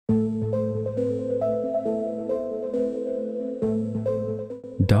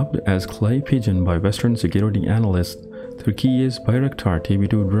Dubbed as clay pigeon by Western security analysts, Turkiye's Bayraktar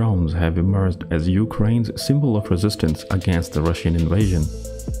TB2 drones have emerged as Ukraine's symbol of resistance against the Russian invasion.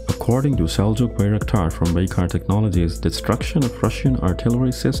 According to Seljuk Bayraktar from Baykar Technologies, destruction of Russian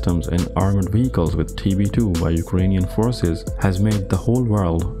artillery systems and armored vehicles with TB2 by Ukrainian forces has made the whole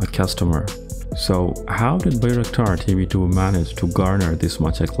world a customer. So, how did Bayraktar TB2 manage to garner this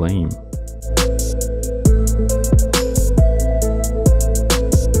much acclaim?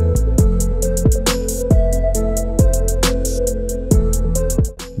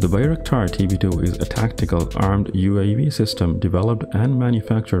 The Bayraktar TB2 is a tactical armed UAV system developed and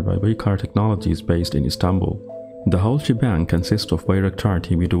manufactured by Baykar Technologies based in Istanbul. The whole shebang consists of Bayraktar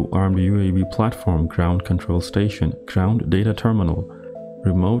TB2 armed UAV platform, ground control station, ground data terminal,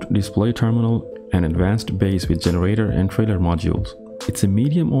 remote display terminal, and advanced base with generator and trailer modules. It's a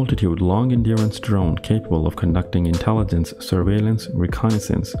medium-altitude, long-endurance drone capable of conducting intelligence, surveillance,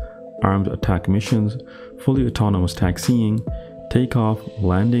 reconnaissance, armed attack missions, fully autonomous taxiing, takeoff,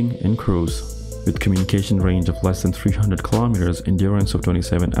 landing, and cruise. With communication range of less than 300 kilometers, endurance of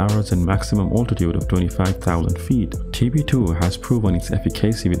 27 hours, and maximum altitude of 25,000 feet, TB2 has proven its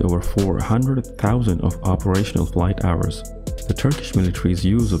efficacy with over 400,000 of operational flight hours. The Turkish military's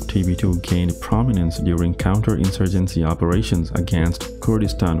use of TB2 gained prominence during counter-insurgency operations against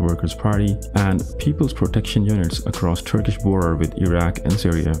Kurdistan Workers' Party and People's Protection Units across Turkish border with Iraq and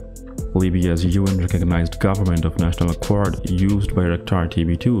Syria. Libya's UN-recognized government of national accord used Bayraktar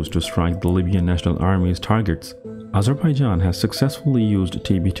TB2s to strike the Libyan National Army's targets. Azerbaijan has successfully used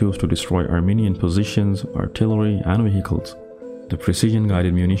TB2s to destroy Armenian positions, artillery, and vehicles. The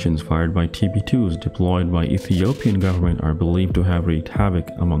precision-guided munitions fired by TB2s deployed by Ethiopian government are believed to have wreaked havoc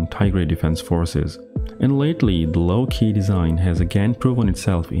among Tigray defense forces. And lately, the low-key design has again proven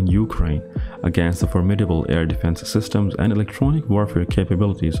itself in Ukraine against the formidable air defense systems and electronic warfare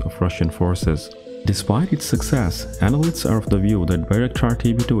capabilities of Russian forces. Despite its success, analysts are of the view that Bayraktar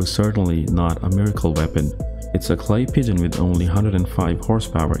TB2 is certainly not a miracle weapon. It's a clay pigeon with only 105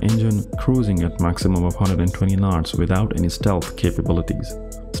 horsepower engine, cruising at maximum of 120 knots without any stealth capabilities.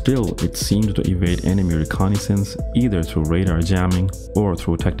 Still, it seems to evade enemy reconnaissance either through radar jamming or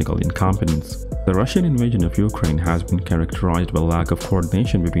through technical incompetence. The Russian invasion of Ukraine has been characterized by lack of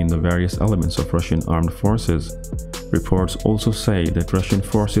coordination between the various elements of Russian armed forces. Reports also say that Russian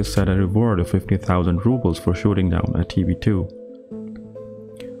forces set a reward of 50,000 rubles for shooting down a TB2.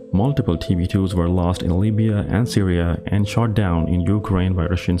 Multiple TB2s were lost in Libya and Syria and shot down in Ukraine by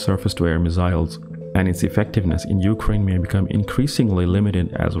Russian surface-to-air missiles, and its effectiveness in Ukraine may become increasingly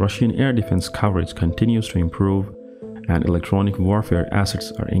limited as Russian air defense coverage continues to improve and electronic warfare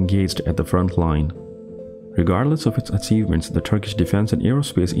assets are engaged at the front line. Regardless of its achievements, the Turkish defense and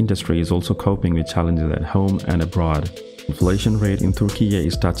aerospace industry is also coping with challenges at home and abroad. Inflation rate in Turkiye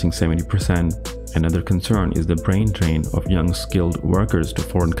is touching 70%. Another concern is the brain drain of young skilled workers to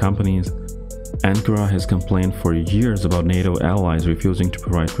foreign companies. Ankara has complained for years about NATO allies refusing to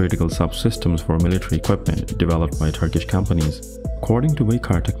provide critical subsystems for military equipment developed by Turkish companies. According to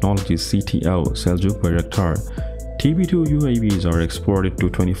Baykar Technologies CTO Seljuk Bayraktar, TB2 UAVs are exported to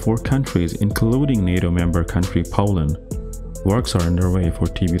 24 countries including NATO member country Poland. Works are underway for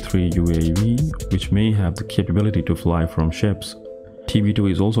TB3 UAV, which may have the capability to fly from ships.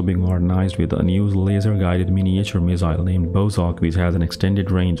 TB2 is also being modernized with a new laser-guided miniature missile named Bozok, which has an extended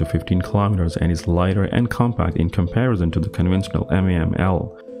range of 15 kilometers and is lighter and compact in comparison to the conventional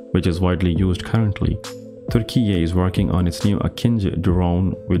MAM-L, which is widely used currently. Turkiye is working on its new akinci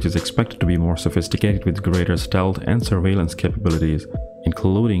drone, which is expected to be more sophisticated with greater stealth and surveillance capabilities,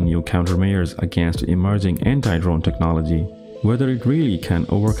 including new countermeasures against emerging anti-drone technology. Whether it really can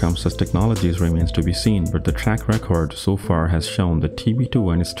overcome such technologies remains to be seen, but the track record so far has shown that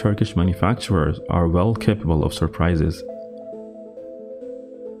TB2 and its Turkish manufacturers are well capable of surprises.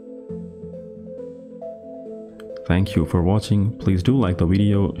 Thank you for watching. Please do like the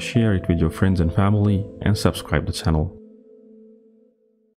video, share it with your friends and family, and subscribe the channel.